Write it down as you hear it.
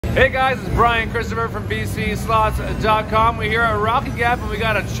Hey guys, it's Brian Christopher from BCSlots.com. We're here at Rocky Gap and we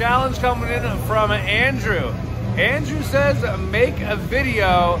got a challenge coming in from Andrew. Andrew says make a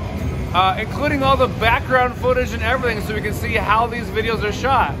video including all the background footage and everything so we can see how these videos are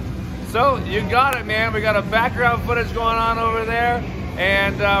shot. So you got it, man. We got a background footage going on over there,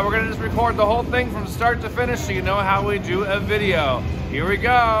 and we're gonna just record the whole thing from start to finish so you know how we do a video. Here we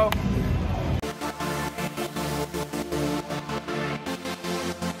go.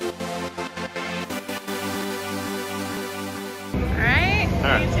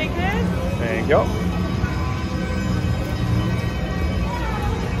 Can you take this? Thank you.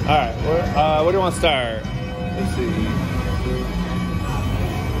 Alright, what do you want to start? Let's see.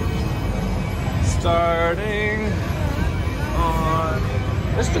 Starting on...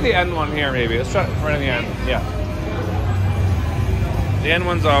 Let's do the end one here, maybe. Let's try it right in the end. Yeah. The end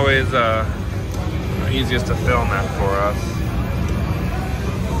one's always the easiest to film that for us.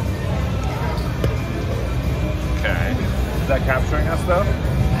 Okay. Is that capturing us though?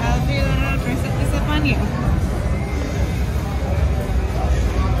 I'll figure that out after I set this up on you.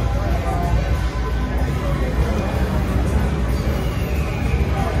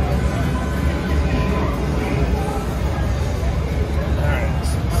 Alright.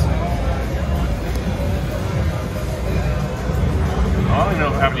 I don't even know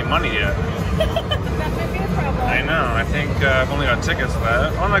if I have any money yet. That might be a problem. I know. I think I've only got tickets for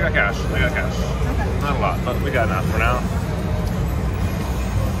that. Oh, no, I got cash. I got cash. Okay. Not a lot, but we got enough for now.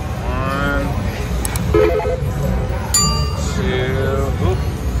 1, 2. Oop.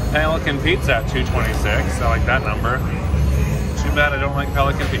 Pelican Pizza at 226. I like that number. Too bad I don't like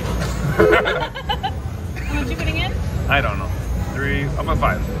Pelican Pizza. How much you putting in? I don't know. 3. I'll put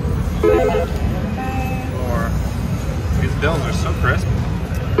 5. 4. These bills are so crisp.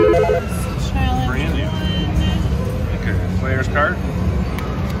 Challenge Brand new. Okay. Player's card.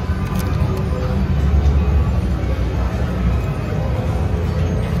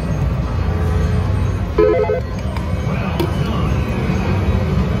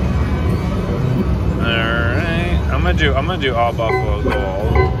 I'm gonna do all Buffalo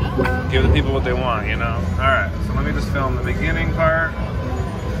Gold. Give the people what they want, you know. All right, so let me just film the beginning part.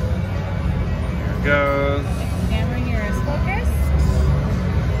 Here it goes. The camera here is focused.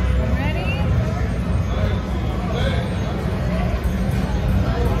 Ready?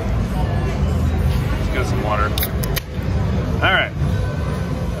 Let's get some water. All right.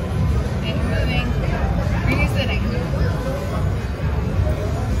 Okay, you're moving. Where are you sitting?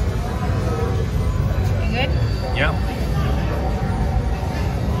 You good? Yeah.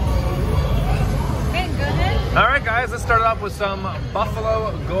 All right, guys, let's start off with some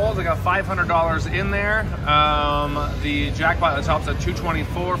Buffalo Gold. I got $500 in there. The jackpot at the top's at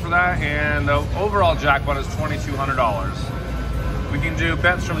 $224 for that, and the overall jackpot is $2,200. We can do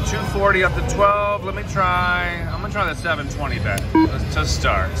bets from $240 up to $12. Let me try. I'm gonna try the $720 bet to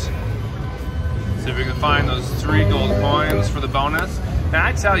start. See if we can find those 3 gold coins for the bonus. And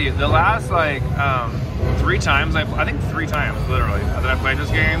I tell you, the last like 3 times, I think 3 times literally that I played this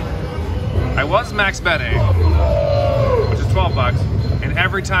game. I was max betting, which is $12, and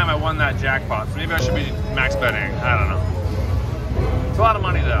every time I won that jackpot. So maybe I should be max betting. I don't know. It's a lot of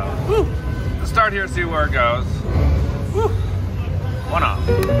money though. Woo. Let's start here and see where it goes. Woo. 1 off.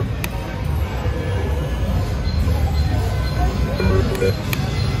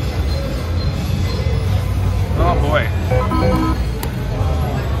 Oh boy.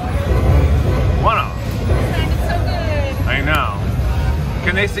 1 off. So good. I know.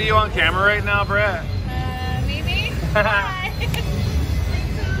 Can they see you on camera right now, Brett? Maybe. Hi. Here,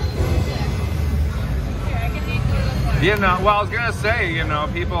 I can make a little more. You know, well, I was gonna say, you know,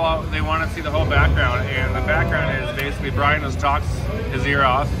 people, they want to see the whole background, and the background is basically Brian just talks his ear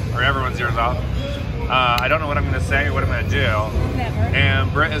off, or everyone's ears off. I don't know what I'm gonna say, or what I'm gonna do. Never.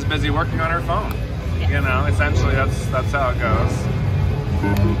 And Britt is busy working on her phone. Yeah. You know, essentially that's how it goes.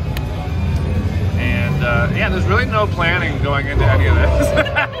 And yeah, there's really no planning going into any of this.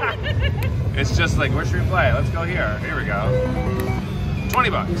 It's just like, where should we play? Let's go here. Here we go.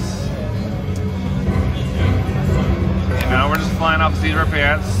 $20. You know, we're just flying off the seat of our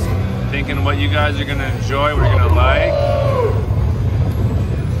pants, thinking what you guys are gonna enjoy, what you're gonna like.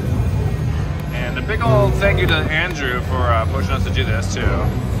 And a big old thank you to Andrew for pushing us to do this too.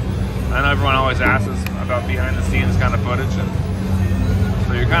 I know everyone always asks us about behind the scenes kind of footage, and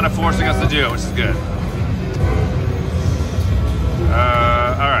so you're kind of forcing us to do it, which is good.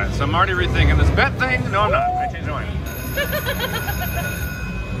 Alright, so I'm already rethinking this bet thing. No, I'm not. I changed my mind.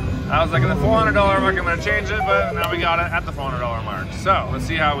 I was like, at the $400 mark, I'm going to change it, but now we got it at the $400 mark. So, let's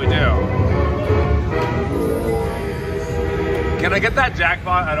see how we do. Can I get that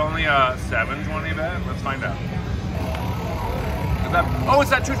jackpot at only a 720 bet? Let's find out. Is that, oh,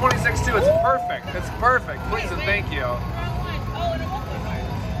 it's at 226 too. It's perfect. It's perfect. Please and thank you.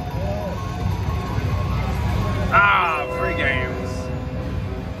 Ah, free games.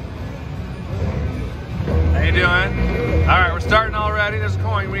 How you doing? All right, we're starting already. There's a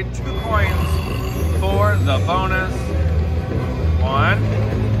coin. We need 2 coins for the bonus. 1.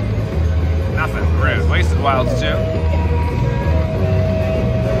 Nothing. Rude. Wasted wilds 2. All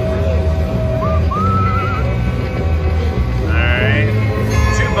right.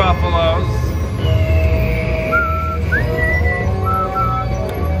 2 buffaloes.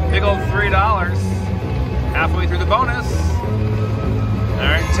 Big old $3. Halfway through the bonus. All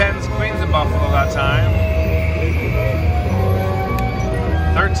right, 10s, queens, and buffalo that time.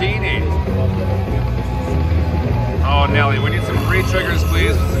 13.80. Oh, Nelly, we need some free triggers,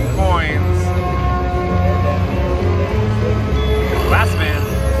 please, with some coins. Last man.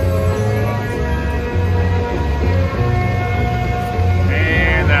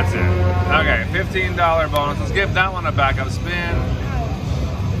 And that's it. Okay, $15 bonus. Let's give that one a backup spin.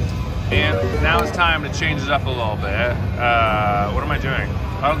 And now it's time to change it up a little bit. What am I doing?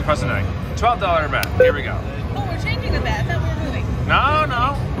 I don't press anything. $12 bet. Here we go. Oh, we're changing the bet. I thought we were moving. No,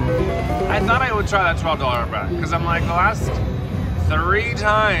 no. I thought I would try that $12 bet because I'm like the last 3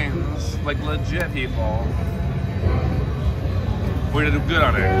 times, like legit people, we did good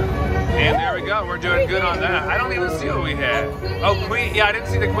on it. And there we go. We're doing good on that. I don't even see what we hit. Oh, queen. Yeah, I didn't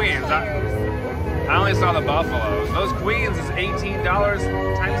see the queens. I only saw the buffaloes. Those queens is $18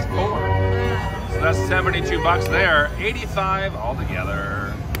 times 4. So that's 72 bucks there. 85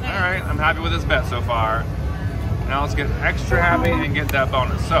 altogether. All right, I'm happy with this bet so far. Now let's get extra happy and get that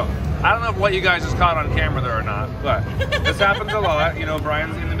bonus. So I don't know what you guys just caught on camera there or not, but this happens a lot. You know,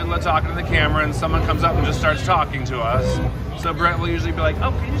 Brian's in the middle of talking to the camera and someone comes up and just starts talking to us. So Brent will usually be like,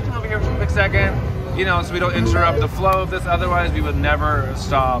 oh, can you just come over here for a quick second? You know, so we don't interrupt the flow of this. Otherwise, we would never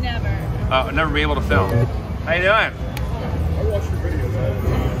stop. Never be able to film. How you doing? I watch your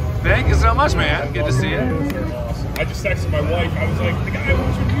videos. Thank you so much, man. Good to see you. Awesome. I just texted my wife. I was like, the guy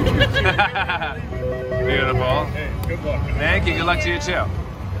watches YouTube. Beautiful. Hey, good luck, man. Thank you. Good luck to you too.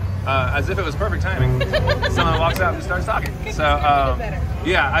 As if it was perfect timing. Someone walks out and starts talking. So,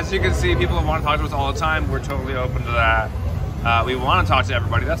 yeah, as you can see, people want to talk to us all the time. We're totally open to that. We want to talk to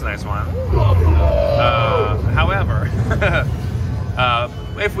everybody. That's a nice one. However,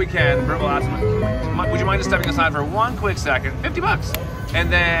 if we can, Brent will ask him, would you mind just stepping aside for one quick second? 50 bucks. And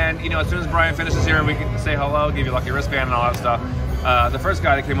then, you know, as soon as Brian finishes here, we can say hello, give you a lucky wristband and all that stuff. The first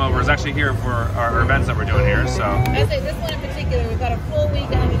guy that came over is actually here for our events that we're doing here, so. I say this one in particular, we've got a full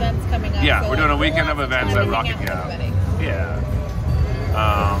weekend of events coming up. Yeah, so we're doing a weekend of events at Rocket Yeah.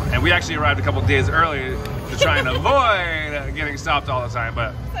 And we actually arrived a couple days early to try and avoid getting stopped all the time,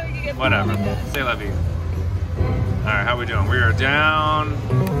 but so we can get whatever. C'est la vie. All right, how we doing? We are down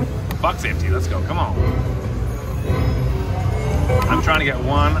 $1.50. Let's go. Come on. I'm trying to get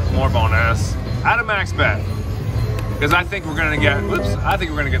one more bonus at a max bet because I think we're gonna get. Whoops! I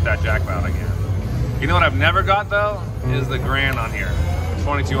think we're gonna get that jackpot again. You know what I've never got though is the grand on here.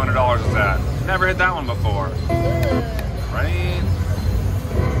 $2,200 is that. Never hit that one before. Right?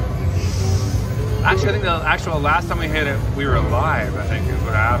 Actually, I think the actual last time we hit it, we were live. I think is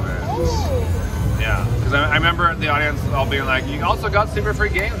what happened. Ooh. Yeah, because I remember the audience all being like, "You also got super free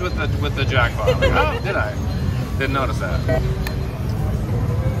games with the jackpot." I'm like, oh, did I? Didn't notice that.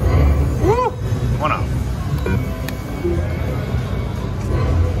 Woo! One up.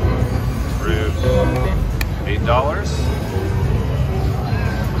 Rude. $8.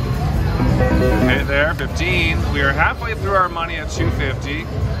 Okay, there. 15. We are halfway through our money at $250.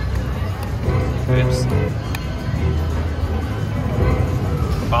 Oops.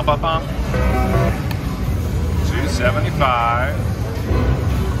 Bump, bump, bump. $275.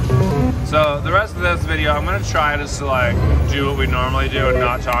 So the rest of this video, I'm gonna try just to like do what we normally do and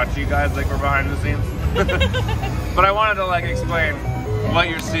not talk to you guys like we're behind the scenes. But I wanted to like explain what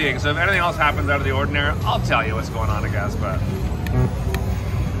you're seeing. So if anything else happens out of the ordinary, I'll tell you what's going on, I guess. But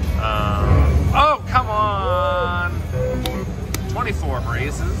oh, come on! 24 for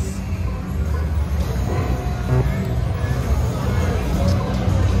aces.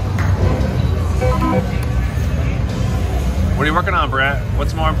 What are you working on, Brett?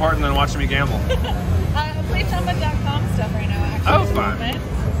 What's more important than watching me gamble? I'm playing Jumba.com stuff right now, actually. Oh, fun.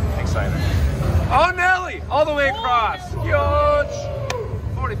 Exciting. Oh, Nelly! All the way across. Huge!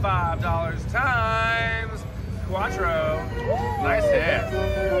 $45 times Quattro. Nice hit.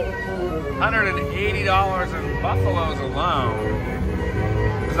 $180 in Buffaloes alone.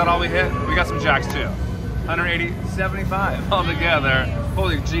 Is that all we hit? We got some jacks too. 180, 75 altogether.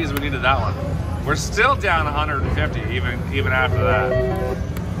 Holy jeez, we needed that one. We're still down 150 even after that.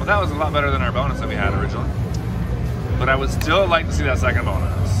 Well, that was a lot better than our bonus that we had originally. But I would still like to see that second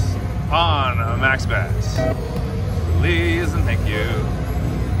bonus on max bets. Please and thank you.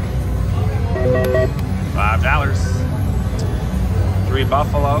 $5. 3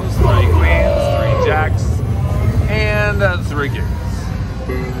 buffaloes, 3 queens, 3 jacks, and 3 kings.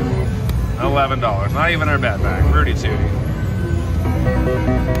 $11. Not even our bet back. Rudy Tooty.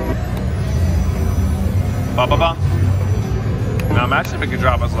 Ba-ba-ba. Now imagine if it could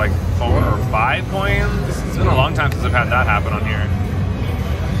drop us like 4 or 5 coins. It's been a long time since I've had that happen on here.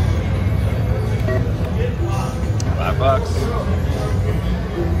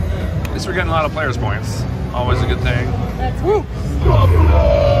 $5. At least we're getting a lot of players' points. Always a good thing. That's woo.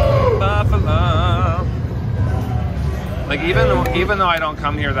 Buffalo. Like even though I don't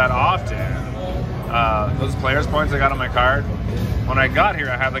come here that often, those players' points I got on my card. When I got here,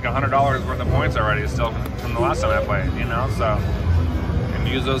 I had like $100 worth of points already, still from the last time I played. You know, so I can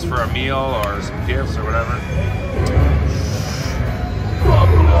use those for a meal or some gifts or whatever.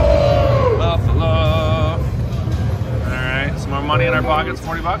 Buffalo. All right, some more money in our pockets.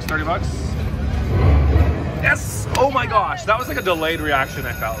 $40, $30. Yes! Oh my gosh, that was like a delayed reaction,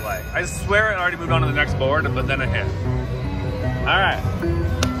 I felt like. I swear it already moved on to the next board, but then it hit. All right,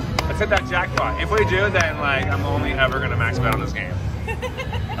 let's hit that jackpot. If we do, then like I'm only ever gonna max bet on this game.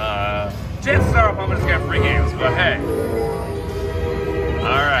 Chances are I'm gonna get free games, but hey.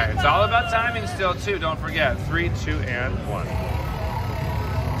 All right, it's all about timing still too, don't forget. 3, 2, and 1.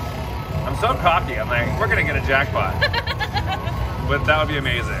 I'm so cocky, I'm like, we're gonna get a jackpot. But that would be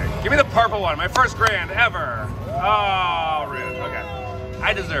amazing. Give me the purple one, my first grand ever. Oh, rude. Okay.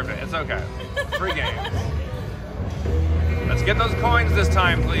 I deserve it. It's okay. Free games. Let's get those coins this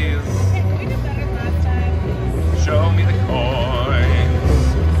time, please. We did better last time. Show me the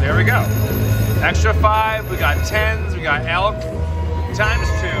coins. There we go. Extra 5. We got 10s. We got elk. Times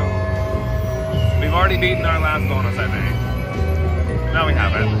 2. We've already beaten our last bonus, I think. No, we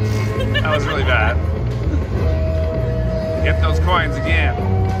haven't. That was really bad. Get those coins again.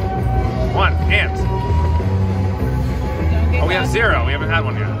 1, and. Oh, we have 0. We haven't had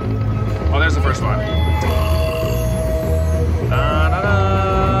one yet. Oh, there's the first one.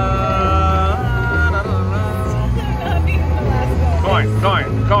 Coin, coin,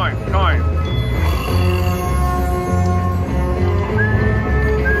 coin, coin.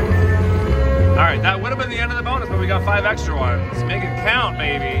 All right, that would have been the end of the bonus, but we got 5 extra ones. Make it count,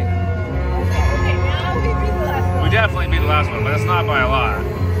 baby. We definitely beat the last one, but it's not by a lot.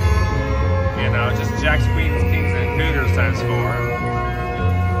 You know, just jacks, queens, kings, and cougars times 4. It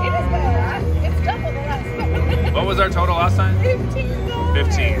is by a lot. It's double the last one. What was our total last time? $15.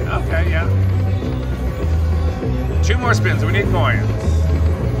 15. Okay, yeah. 2 more spins. We need coins.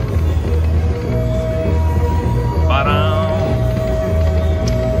 Ba-dum.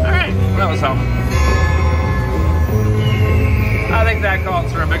 All right, well, that was something. I think that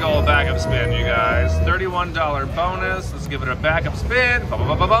calls for a big old backup spin, you guys. $31 bonus. Let's give it a backup spin.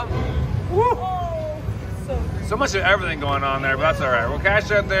 Ba-ba-ba-ba-bum. Woo! Oh, So much of everything going on there, but that's all right. We'll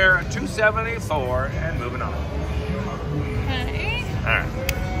cash out there at $274 and moving on. okay. All right.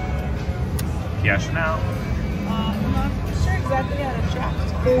 Cashing out. I'm not sure exactly how to track.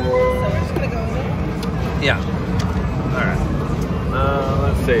 So we're just going to go with it. Yeah. All right.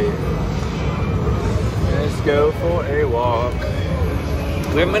 Let's see. Let's go for a walk.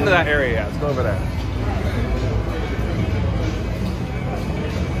 We haven't been to that area yet. Let's go over there.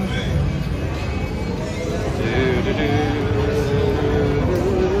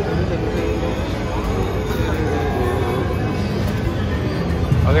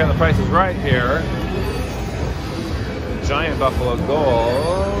 Okay, the price is right here. Giant buffalo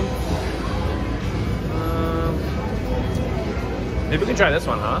gold. Maybe we can try this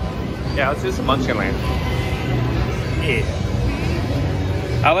one, huh? Yeah, let's do some Munchkinland. Yeah.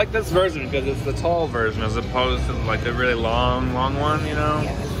 I like this version because it's the tall version as opposed to like the really long one, you know?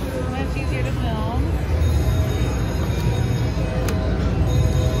 Yes. Much easier to film.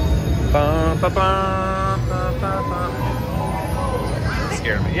 It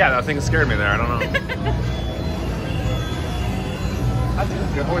scared me. Yeah, that thing scared me there. I don't know. I think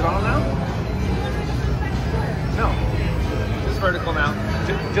it's good. Horizontal now? No. Just vertical now.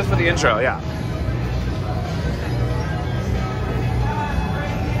 Just for the intro, yeah.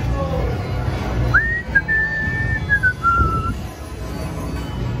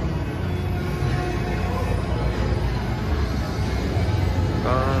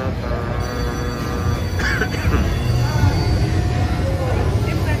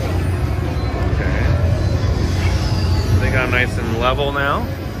 level now.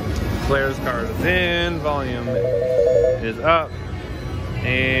 Player's card is in, volume is up,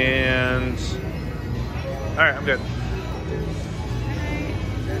 and all right, I'm good.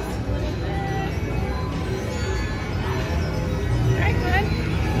 All right, good.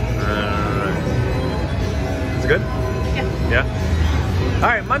 It's good? Yeah. Yeah. All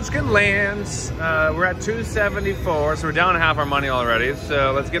right, Munchkinland. We're at 274, so we're down half our money already.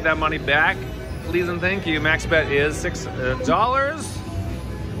 So let's get that money back. Please and thank you. Max bet is $6.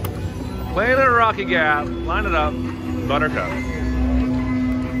 Playing a Rocky Gap. Line it up. Buttercup.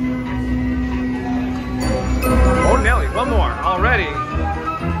 Oh, Nelly, one more already.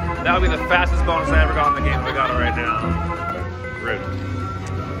 That would be the fastest bonus I ever got in the game. We got it right now. Rude.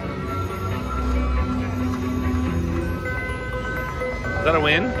 Is that a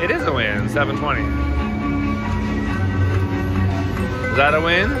win? It is a win. 720. Is that a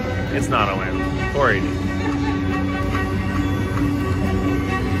win? It's not a win. 480.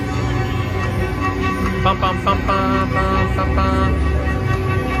 Bum, bum, bum, bum, bum, bum, bum.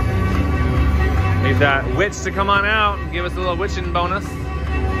 Need that witch to come on out and give us a little witching bonus.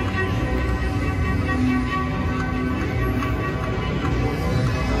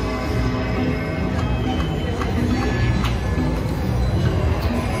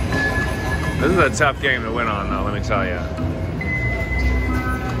 This is a tough game to win on, though, let me tell you.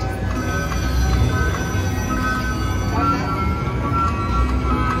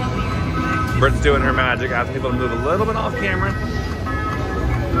 Bert's doing her magic, asking people to move a little bit off camera.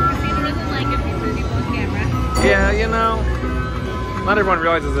 Christina doesn't like if you move people off camera. Yeah, you know, not everyone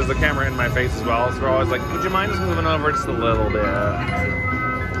realizes there's a camera in my face as well, so we're always like, would you mind just moving over just a little bit?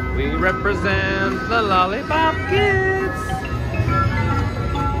 We represent the Lollipop Kids.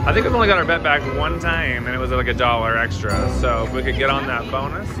 I think we've only got our bet back one time, and it was like $1 extra. So if we could get on that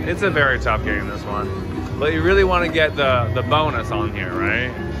bonus, it's a very tough game, this one. But you really want to get the bonus on here,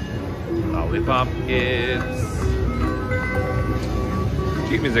 right? Lollipop Kids.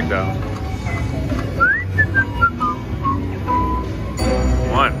 Cheap music though.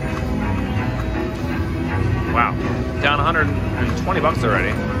 1. Wow. Down 120 bucks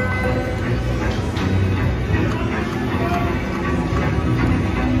already.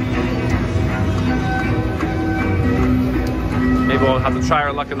 Maybe we'll have to try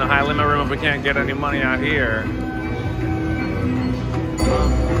our luck in the high limit room if we can't get any money out here.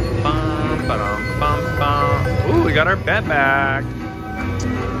 Ooh, we got our bet back.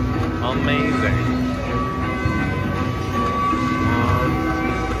 Amazing.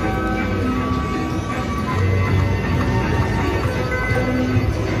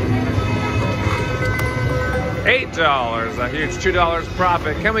 $8, a huge $2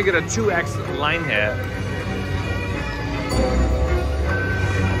 profit. Can we get a 2x line hit?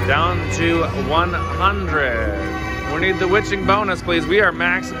 Down to 100. We need the witching bonus, please. We are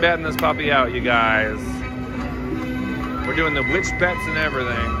max betting this puppy out, you guys. We're doing the witch bets and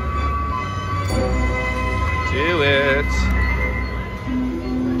everything. Do it.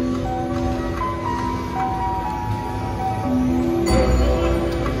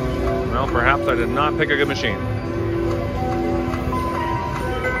 Well, perhaps I did not pick a good machine.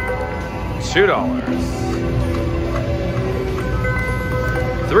 $2.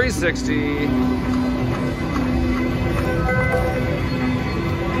 360.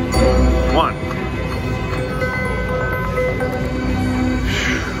 1.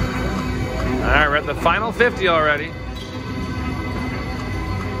 All right, we're at the final 50 already.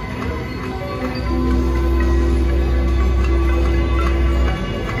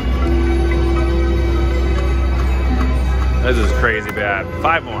 This is crazy bad.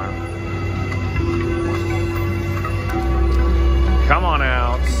 5 more. Come on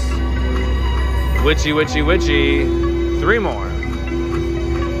out. Witchy, witchy, witchy. 3 more.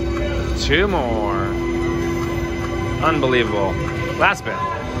 2 more. Unbelievable. Last spin.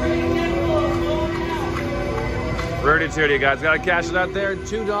 Rudy Tooty, guys. Gotta cash it out there.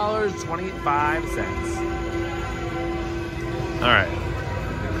 $2.25. All right.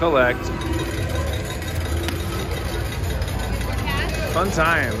 Collect. Fun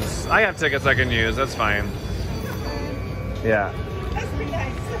times. I have tickets I can use. That's fine. Yeah. That's pretty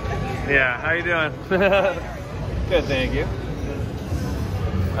nice. Yeah. How you doing? Good, thank you.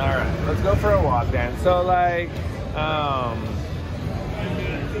 All right, let's go for a walk then. So like,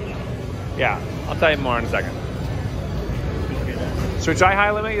 yeah, I'll tell you more in a second. Should we try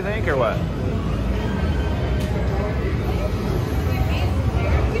high limit, you think, or what?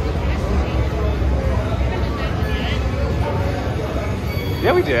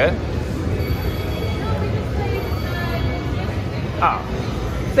 Yeah, we did. Oh,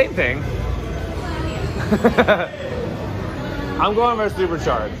 same thing. I'm going for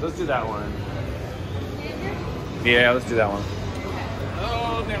supercharged. Let's do that one. Yeah, let's do that one.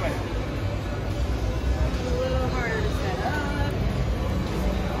 Oh, damn it. A little harder to set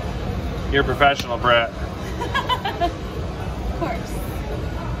up. You're a professional, Brett. Of course.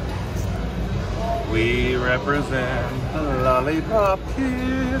 We represent the Lollipop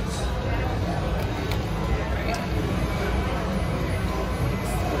Kids.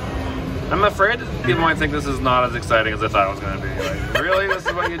 I'm afraid people might think this is not as exciting as I thought it was going to be. Like, really? This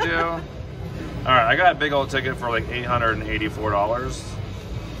is what you do? Alright, I got a big old ticket for like $884.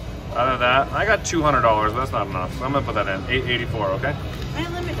 Out of that, I got $200, but that's not enough. So I'm going to put that in. $884, okay? My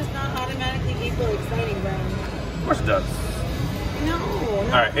limit does not automatically equal exciting, Brian. Of course it does. No.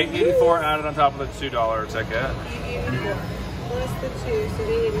 Alright, $884 added on top of the $2 ticket. 884 plus the 2, so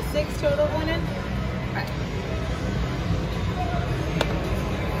 886 total went in? Right.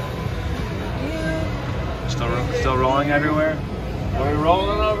 Still rolling everywhere? We're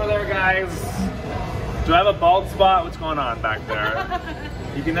rolling over there, guys. Do I have a bald spot? What's going on back there?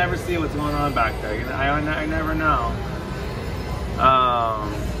 You can never see what's going on back there. I never know.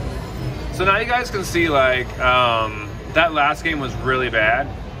 So now you guys can see, like, that last game was really bad.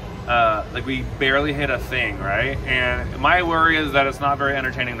 Like, we barely hit a thing, right? And my worry is that it's not very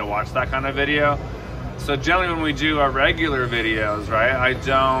entertaining to watch that kind of video. So generally when we do our regular videos, right,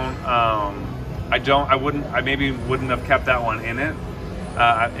 I maybe wouldn't have kept that one in it.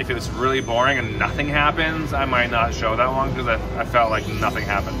 If it was really boring and nothing happens, I might not show that one because I felt like nothing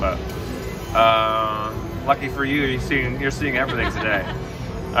happened. But lucky for you, you're seeing everything today.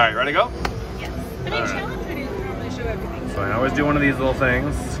 All right, ready to go? Yes. I mean, challenge videos normally show everything. So I always do one of these little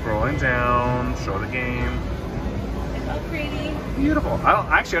things. Scrolling down, show the game. It's all pretty. Beautiful.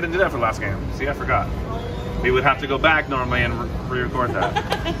 I didn't do that for the last game. See, I forgot. We would have to go back normally and re-record that.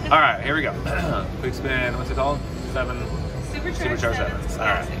 All right, here we go. Quick spin. What's it called? 7. Supercharged 7. All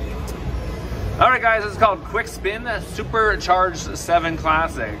right. All right, guys. This is called Quick Spin Supercharged 7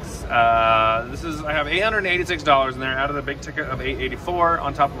 Classics. I have $886 in there out of the big ticket of $884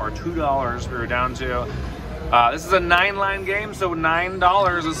 on top of our $2 we were down to. This is a 9-line game, so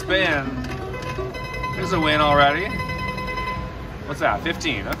 $9 a spin. There's a win already. What's that?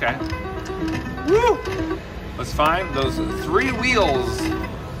 15. Okay. Woo! Let's find those 3 wheels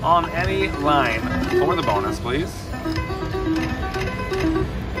on any line for the bonus, please.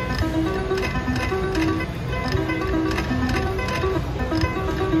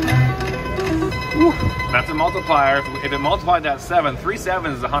 Woo. That's a multiplier. If it multiplied that 7, 3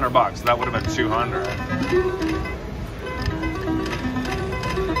 7s is $100. So that would have been 200.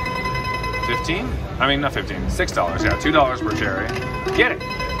 15? I mean, not 15. $6. Yeah, $2 per cherry. Get it.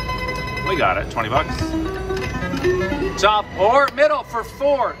 We got it. 20 bucks. Top or middle for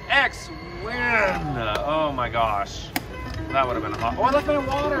 4x win. Oh my gosh. That would have been hot. Oh, I left my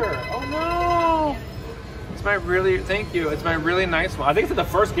water. Oh no. It's my really, thank you. It's my really nice one. I think it's in the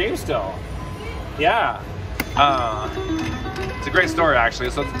first game still. Yeah. It's a great story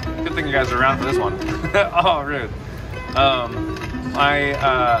actually. So it's a good thing you guys are around for this one. Oh, rude. My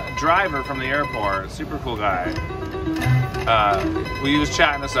driver from the airport, super cool guy. He was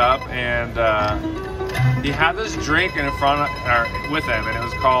chatting us up, and he had this drink in front of, or with him, and it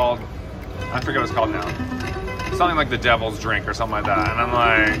was called, I forget what it's called now. Something like the devil's drink or something like that. And I'm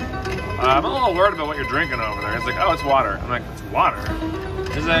like, I'm a little worried about what you're drinking over there. He's like, oh, it's water. I'm like, it's water?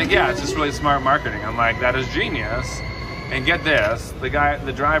 He's like, yeah, it's just really smart marketing. I'm like, that is genius. And get this, the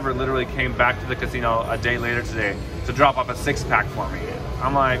driver literally came back to the casino a day later today to drop off a 6-pack for me.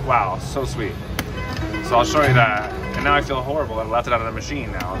 I'm like, wow, so sweet. So I'll show you that. And now I feel horrible that I left it out of the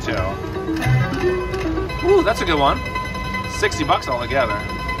machine now, too. Ooh, that's a good one. $60 altogether.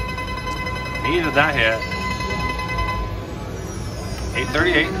 Needed that hit.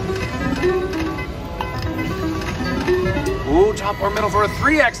 838. Ooh, top or middle for a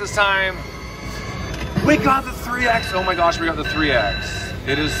 3x this time. We got the 3x. Oh my gosh, we got the 3x.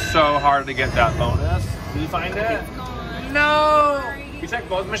 It is so hard to get that bonus. Did you find it? No. You checked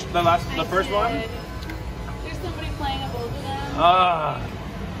both the first one? There's somebody playing at both of them. Ah,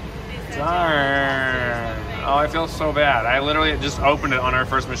 darn. Oh, I feel so bad. I literally just opened it on our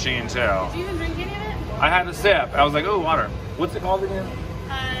first machine too. Did you even drink any of it? I had a sip. I was like, oh, water. What's it called again?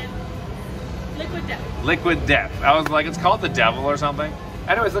 Liquid Death. Liquid Death. I was like, it's called the devil or something.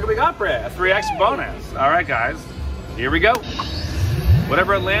 Anyways, look what we got, Brett. A 3x bonus. All right, guys. Here we go.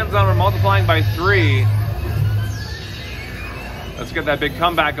 Whatever it lands on, we're multiplying by 3. Let's get that big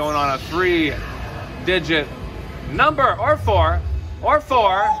comeback going on a 3-digit number, or 4, or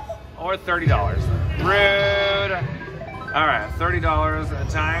 $30. Rude. All right, $30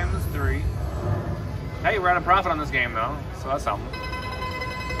 times 3. Hey, we're at a profit on this game though, so that's something.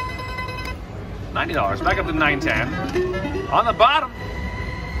 $90, back up to $9.10. On the bottom,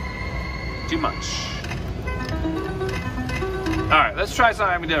 too much. All right, let's try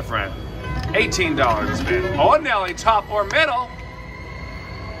something different. $18 to spin. Ordinarily top or middle.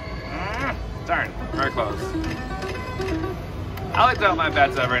 Darn, very close. I like to have my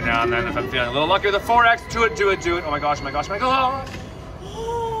bets every now and then if I'm feeling a little lucky with a 4X. Do it, do it, do it. Oh my gosh, oh my gosh, oh my gosh.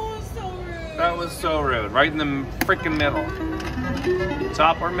 Oh, so rude. That was so rude. Right in the freaking middle.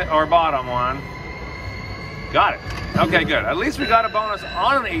 Top or bottom one. Got it. Okay, good. At least we got a bonus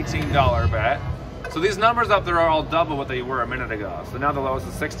on an $18 bet. So these numbers up there are all double what they were a minute ago. So now the lowest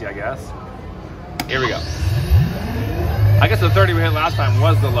is 60, I guess. Here we go. I guess the 30 we hit last time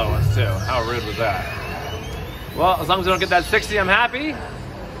was the lowest too. How rude was that? Well, as long as we don't get that 60, I'm happy.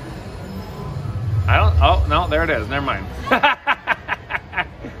 I don't, oh, no, there it is. Never mind.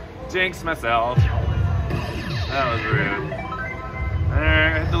 Jinx myself. That was rude. All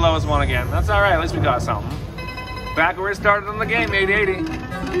right, hit the lowest one again. That's all right, at least we got something. Back where we started on the game, 880.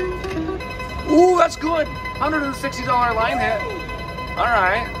 Ooh, that's good. $160 line hit. All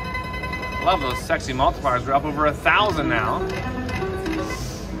right. Love those sexy multipliers. We're up over 1,000 now.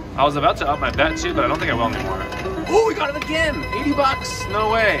 I was about to up my bet too, but I don't think I will anymore. Oh, we got it again. 80 bucks. No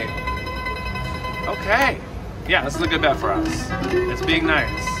way. Okay. Yeah, this is a good bet for us. It's being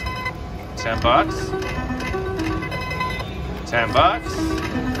nice. 10 bucks. 10 bucks.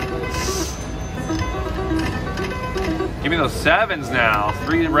 Give me those sevens now.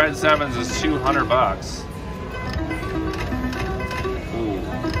 3 red sevens is 200 bucks. Ooh.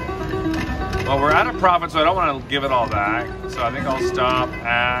 Well, we're at a profit, so I don't want to give it all back. So I think I'll stop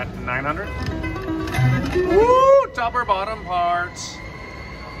at 900. Woo! Top or bottom part.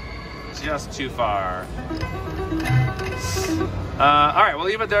 Just too far. All right, we'll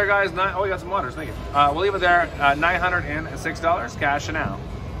leave it there, guys. Oh, we got some waters. Thank you. We'll leave it there. $906. Cash now.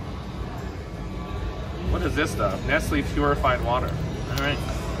 What is this stuff? Nestle purified water. All right.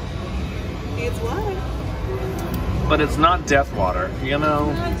 It's water. But it's not death water, you know?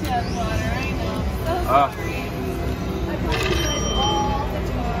 It's not death water, I know. So sorry. I apologize all the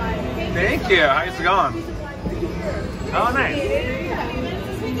time. Thank you. How's it going? Oh, nice.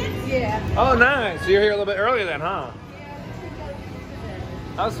 Yeah. Oh, nice. So you're here a little bit earlier then, huh?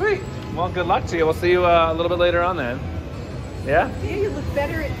 Oh, sweet. Well, good luck to you. We'll see you a little bit later on then. Yeah? Yeah, you look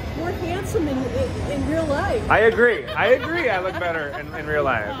better, more handsome in real life. I agree. I look better in real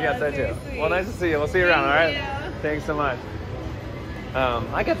life. Oh, Yes, I do. sweet. Well, nice to see you. We'll see you around, all right? Yeah. Thanks so much.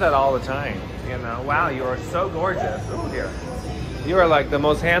 I get that all the time, you know. Wow, you are so gorgeous. Oh, dear. You are like the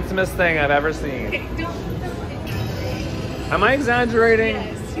most handsomest thing I've ever seen. Okay, don't. Am I exaggerating?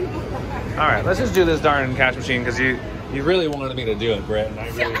 Yes, you are. All right, let's just do this darn cash machine because you really wanted me to do it, Britt. And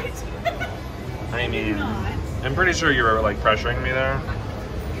I mean, I'm pretty sure you were like pressuring me there.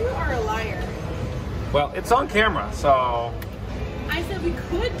 You are a liar. Well, it's on camera, so. I said we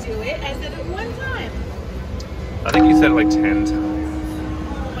could do it. I said it one time. I think you said it like 10 times.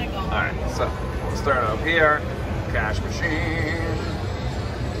 Oh my god. All right, so we'll start up here. Cash machine.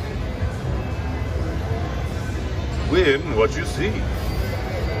 Win what you see.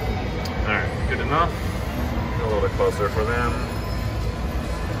 All right, good enough. A little bit closer for them.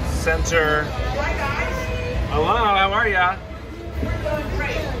 Center. Hi guys. Hello, how are ya? We're doing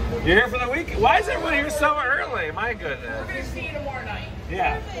great. You're here for the week? Why is everyone here so early? My goodness. We're gonna see you tomorrow night.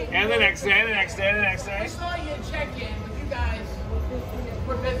 Yeah. And the next day, the next day, the next I day. saw you check in, but you guys,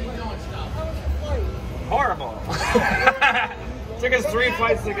 we're busy doing stuff. Horrible. Took us 3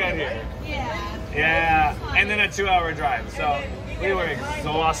 flights to get here. Yeah. Yeah, and then a 2-hour drive. So we were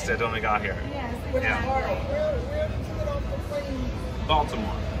exhausted when we got here. Yes. Yeah.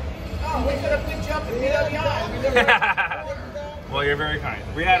 Baltimore. Oh, we could have been jumping PWI. Well, you're very kind.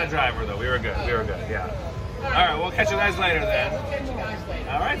 We had a driver though. We were good. We were good. Yeah. All right. We'll catch you guys later then. We'll catch you guys later.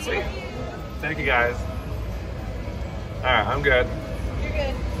 All right. Sweet. Thank you guys. All right. I'm good. You're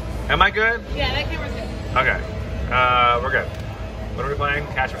good. Am I good? Yeah, that camera's good. Okay. We're good. What are we playing?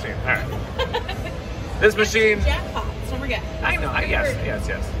 Cash machine. All right. This machine. Jackpots. Don't forget. I know. Yes.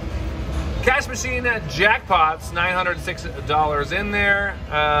 Cash machine jackpots. $906 in there.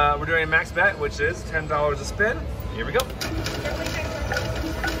 We're doing a max bet, which is $10 a spin. Here we go.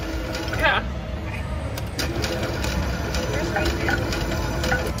 Yeah.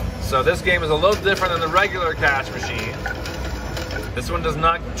 So this game is a little different than the regular cash machine. This one does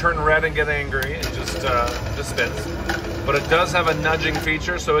not turn red and get angry. It just spins. But it does have a nudging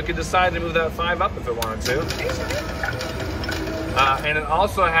feature, so it could decide to move that 5 up if it wanted to. And it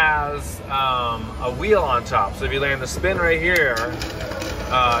also has a wheel on top. So if you land the spin right here,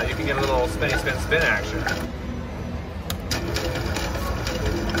 you can get a little spinny spin spin action.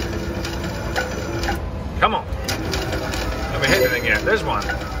 Come on. Haven't hit anything yet. There's one.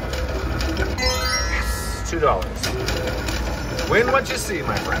 Yes, $2. Win what you see,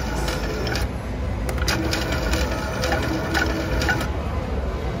 my friends.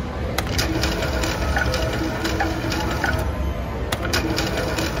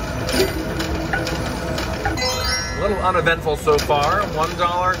 A little uneventful so far. $1,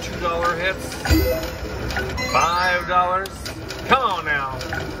 $2 hits, $5. Come on now.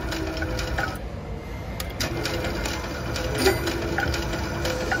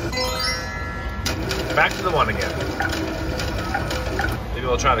 Back to the one again. Maybe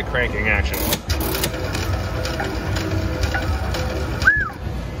we'll try the cranking action.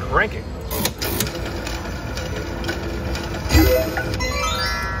 Cranking.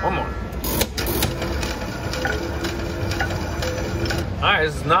 One more. Alright,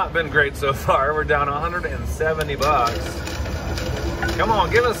 this has not been great so far. We're down 170 bucks. Come on,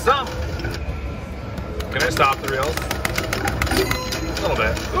 give us some. Can I stop the reels? A little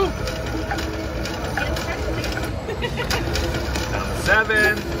bit. Ooh. Down to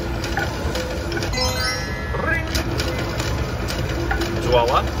 7. Ring.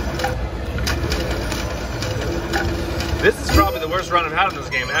 Voila. This is probably the worst run I've had in this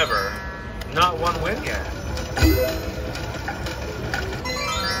game ever. Not one win yet.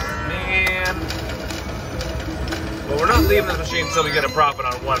 Man. Well, we're not leaving this machine until we get a profit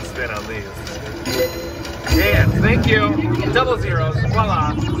on one spin at least. And thank you. Double zeros.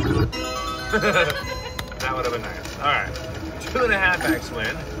 Voila. That would have been nice. Alright. 2.5x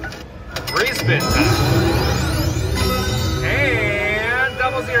win. 3 spin time. And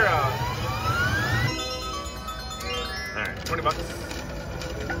double zero. Alright, 20 bucks.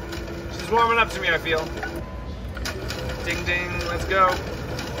 She's warming up to me, I feel. Ding ding, let's go.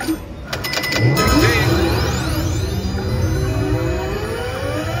 Ding ding.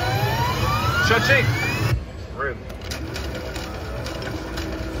 Cha-ching. Rude.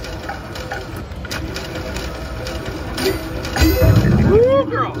 Woo,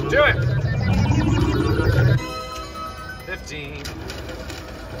 girl, do it. 15.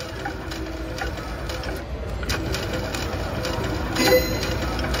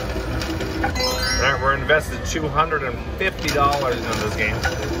 Alright, we're invested $250 into this game.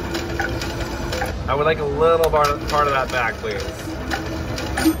 I would like a little part of that back, please.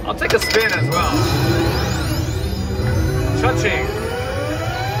 I'll take a spin as well. Cha-ching.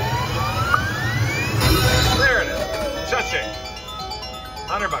 There it is. Cha-ching.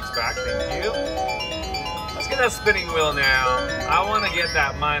 $100 back, thank you. Let's get that spinning wheel now. I want to get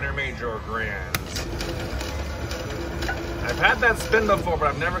that minor, major, or grand. I've had that spin before, but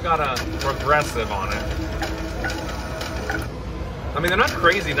I've never got a progressive on it. I mean, they're not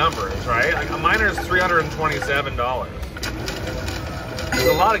crazy numbers, right? Like a minor is $327. There's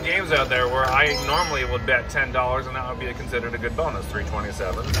a lot of games out there where I normally would bet $10 and that would be considered a good bonus,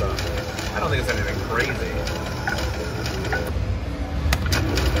 $327. So I don't think it's anything crazy.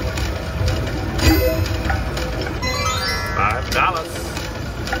 $5.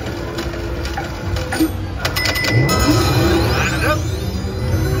 Line it up.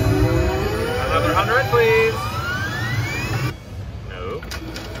 Another 100, please. No.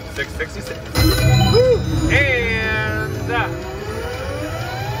 666. Woo! And $10.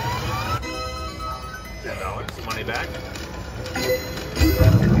 Money back.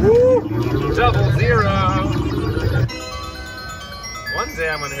 Woo! Double zero. One day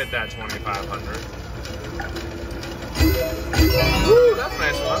I'm gonna hit that 2,500. Woo! That's a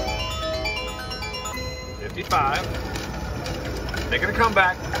nice one. 55. Making a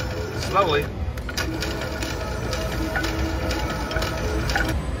comeback. Slowly.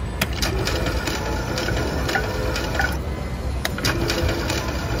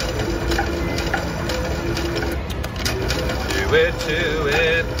 Do it to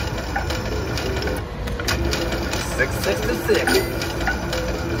it. 666.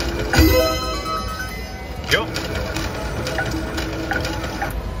 Go.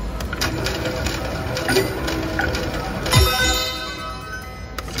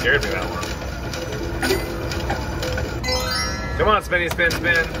 Scared me, that one. Come on, spinny, spin,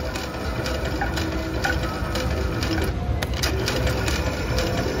 spin.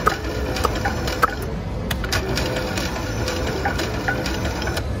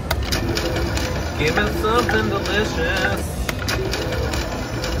 Give me something delicious.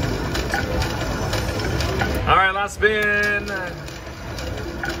 All right, last spin.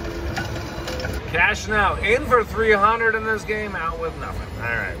 Cashing out. In for 300 in this game, out with nothing. All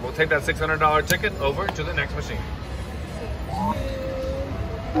right, we'll take that $600 ticket over to the next machine.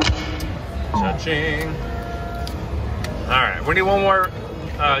 Cha-ching. All right, we need one more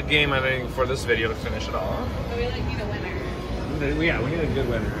game, I think, for this video to finish it all. But we like need a winner. Yeah, we need a good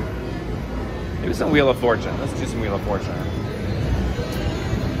winner. Maybe some Wheel of Fortune. Let's do some Wheel of Fortune.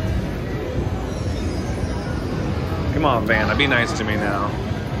 Come on, Vanna, be nice to me now.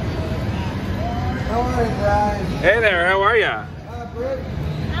 How are you, Brian? Hey there, how are ya? Britt.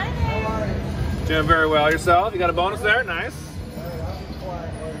 Hi there. How are you? Doing very well yourself. You got a bonus there? Nice. Hey, I'll be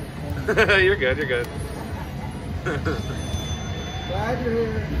quiet. You're good, you're good. Glad you're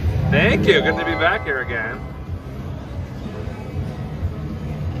here. Thank you, good to be back here again.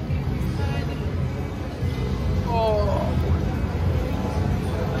 Oh.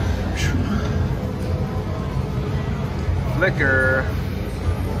 Flicker.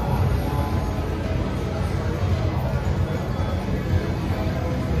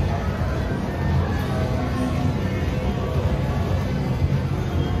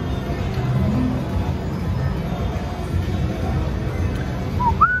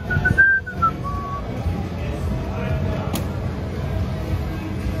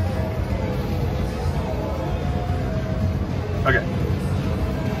 Okay.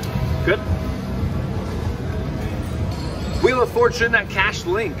 Good. Wheel of Fortune at Cash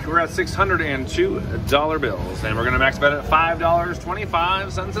Link. We're at $602 bills. And we're going to max bet at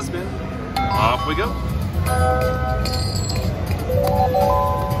 $5.25 a spin. Off we go.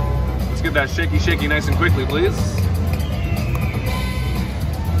 Let's get that shaky, shaky nice and quickly, please.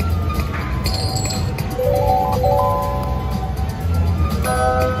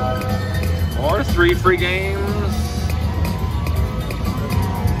 Or 3 free games.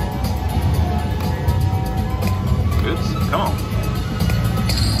 Oops, come on.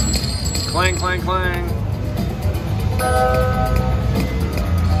 Clang, clang, clang.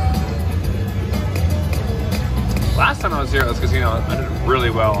 Last time I was here at this casino, I did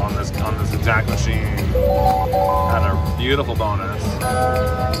really well on this exact machine. Had a beautiful bonus.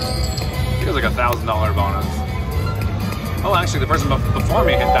 I think it was like a $1,000 bonus. Oh, actually, the person before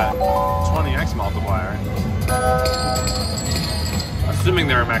me hit that 20x multiplier. Assuming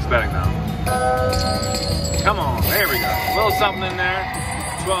they were max betting though. Come on, there we go. A little something in there.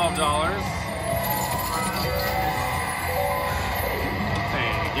 $12.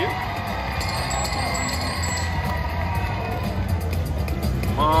 Thank you.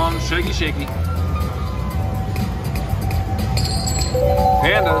 Come on, shaky, shaky.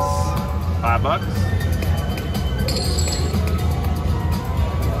 Pandas, $5.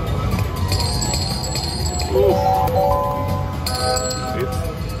 Oof. Oops.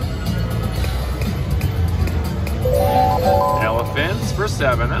 Elephants for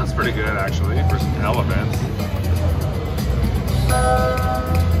 7. That's pretty good, actually, for some elephants.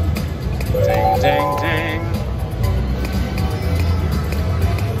 Ding, ding, ding.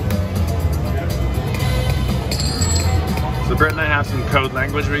 So Britt and I have some code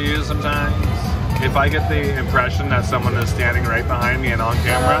language we use sometimes. If I get the impression that someone is standing right behind me and on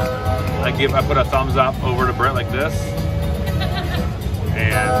camera, I put a thumbs up over to Britt like this.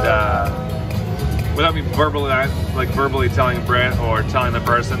 And without me verbally telling Britt or telling the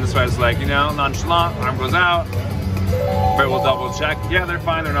person, this way it's like, you know, nonchalant, arm goes out. Britt will double check. Yeah, they're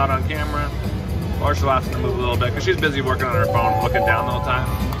fine, they're not on camera. Or she'll ask them to move a little bit because she's busy working on her phone, looking down the whole time.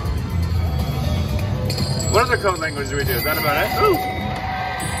 What other code language do we do? Is that about it? Ooh.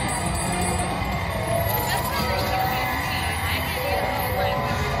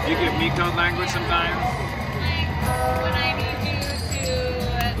 You give me code language sometimes? Like when I need you to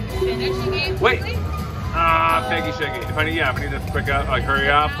finish a game. Wait. Fakey shaky. If I need to quick up, like hurry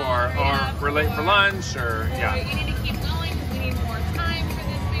up, or we're late for lunch, or yeah. You need to keep going because we need more time for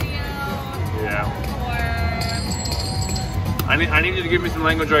this video. Yeah. Or I need you to give me some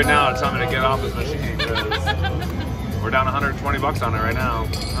language right now to tell me to get off this machine because we're down 120 bucks on it right now.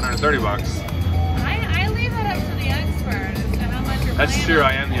 130 bucks. I leave it up to the expert as to how much you're That's playing true. on.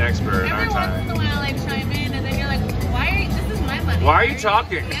 I am the expert, Every aren't once I? in a while I chime in and then you're like, this is my money. Why are you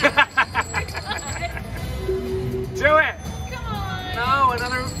talking? Yeah. Do it. Come on. No,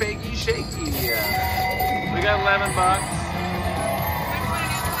 another fakey shaky. We got 11 bucks.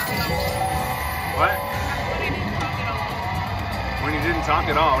 What? When you didn't talk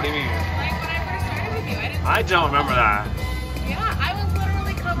at all? What do you mean? Like when I first started with you, I don't remember that. Yeah, I was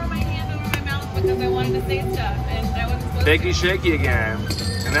literally covering my hand over my mouth because I wanted to say stuff and I wasn't supposed Fakey shaky again.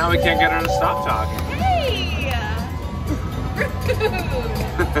 And now we can't get her to stop talking. to. Hey!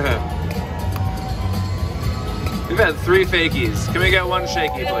 Rude! We've had 3 fakies. Can we get 1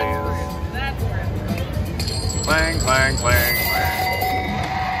 shaky, please? That's rude. Clang, clang, clang, clang.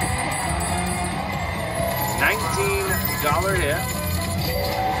 $19 hit.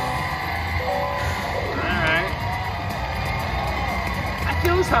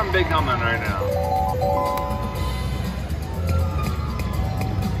 feel something big coming right now.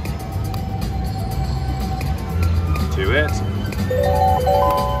 To it.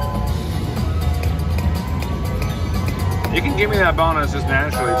 You can give me that bonus just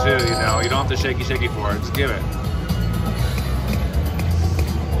naturally too, you know. You don't have to shaky for it. Just give it.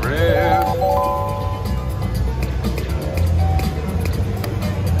 Rip.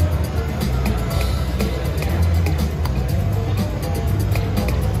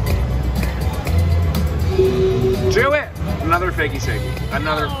 Do it! Another fakey shaky.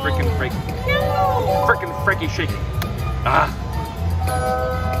 Another freaking freaky shaky. Ah.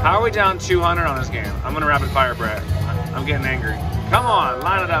 How are we down 200 on this game? I'm gonna rapid fire, Brett. I'm getting angry. Come on,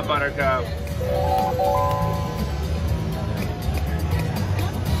 line it up, Buttercup.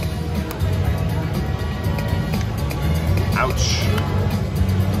 Ouch.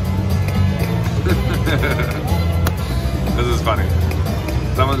 This is funny.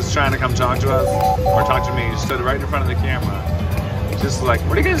 Someone's trying to come talk to us, or talk to me. He stood right in front of the camera. Just like,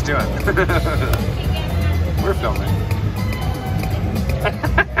 what are you guys doing? We're filming.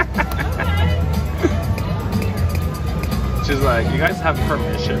 She's like, you guys have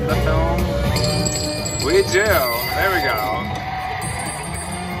permission to film? We do. There we go.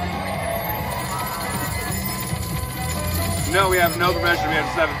 No, we have no permission. We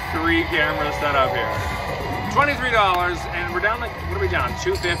have to have 3 cameras set up here. $23, and we're down like, what are we down?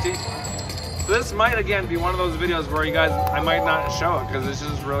 250. So this might again be one of those videos where you guys, I might not show it because it's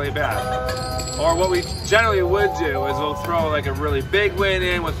just really bad. Or what we generally would do is we'll throw like a really big win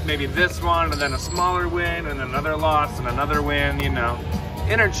in with maybe this one, and then a smaller win, and another loss, and another win, you know.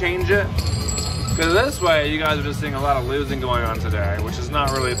 Interchange it. Because this way, you guys are just seeing a lot of losing going on today, which is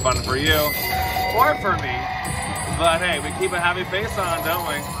not really fun for you, or for me. But hey, we keep a happy face on, don't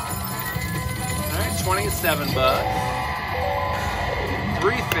we? All right, 27 bucks.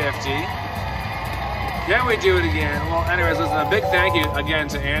 350. Can we do it again? Well, anyways, listen, a big thank you again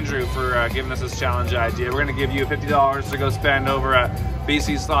to Andrew for giving us this challenge idea. We're gonna give you $50 to go spend over at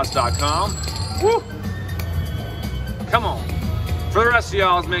bcslots.com. Woo! Come on. For the rest of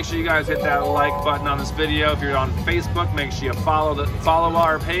y'all, make sure you guys hit that like button on this video. If you're on Facebook, make sure you follow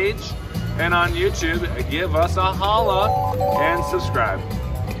our page. And on YouTube, give us a holla and subscribe.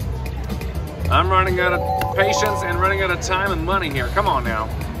 I'm running out of patience and running out of time and money here. Come on now.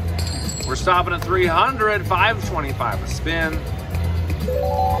 We're stopping at 300, 525 a spin.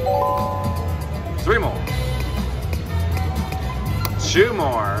 3 more. 2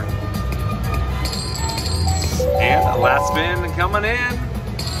 more. And the last spin coming in.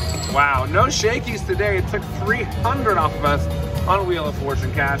 Wow, no shakies today. It took 300 off of us on Wheel of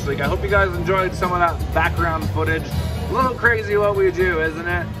Fortune Cash League. I hope you guys enjoyed some of that background footage. A little crazy what we do, isn't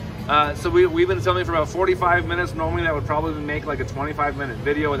it? So we've been filming for about 45 minutes. Normally that would probably make like a 25-minute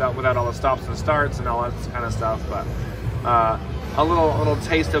video without all the stops and starts and all that kind of stuff. But a little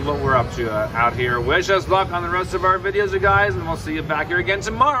taste of what we're up to out here. Wish us luck on the rest of our videos, you guys, and we'll see you back here again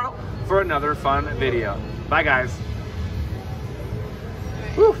tomorrow for another fun video. Bye, guys.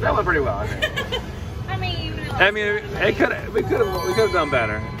 Whew, that went pretty well, I think. I mean, we could have done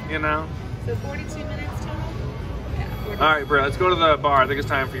better, you know. So 42 minutes total. Yeah, all right, bro. Let's go to the bar. I think it's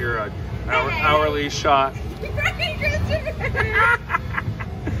time for your hourly shot.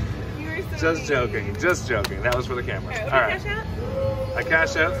 Just joking. Just joking. That was for the camera. All right. Cash out? I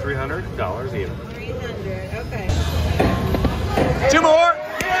cashed out $300 even. 300. Okay. 2 more.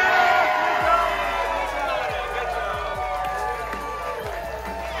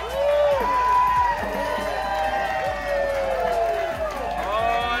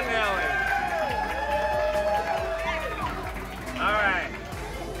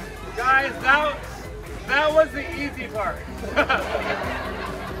 That was the easy part.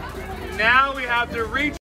 Now we have to reach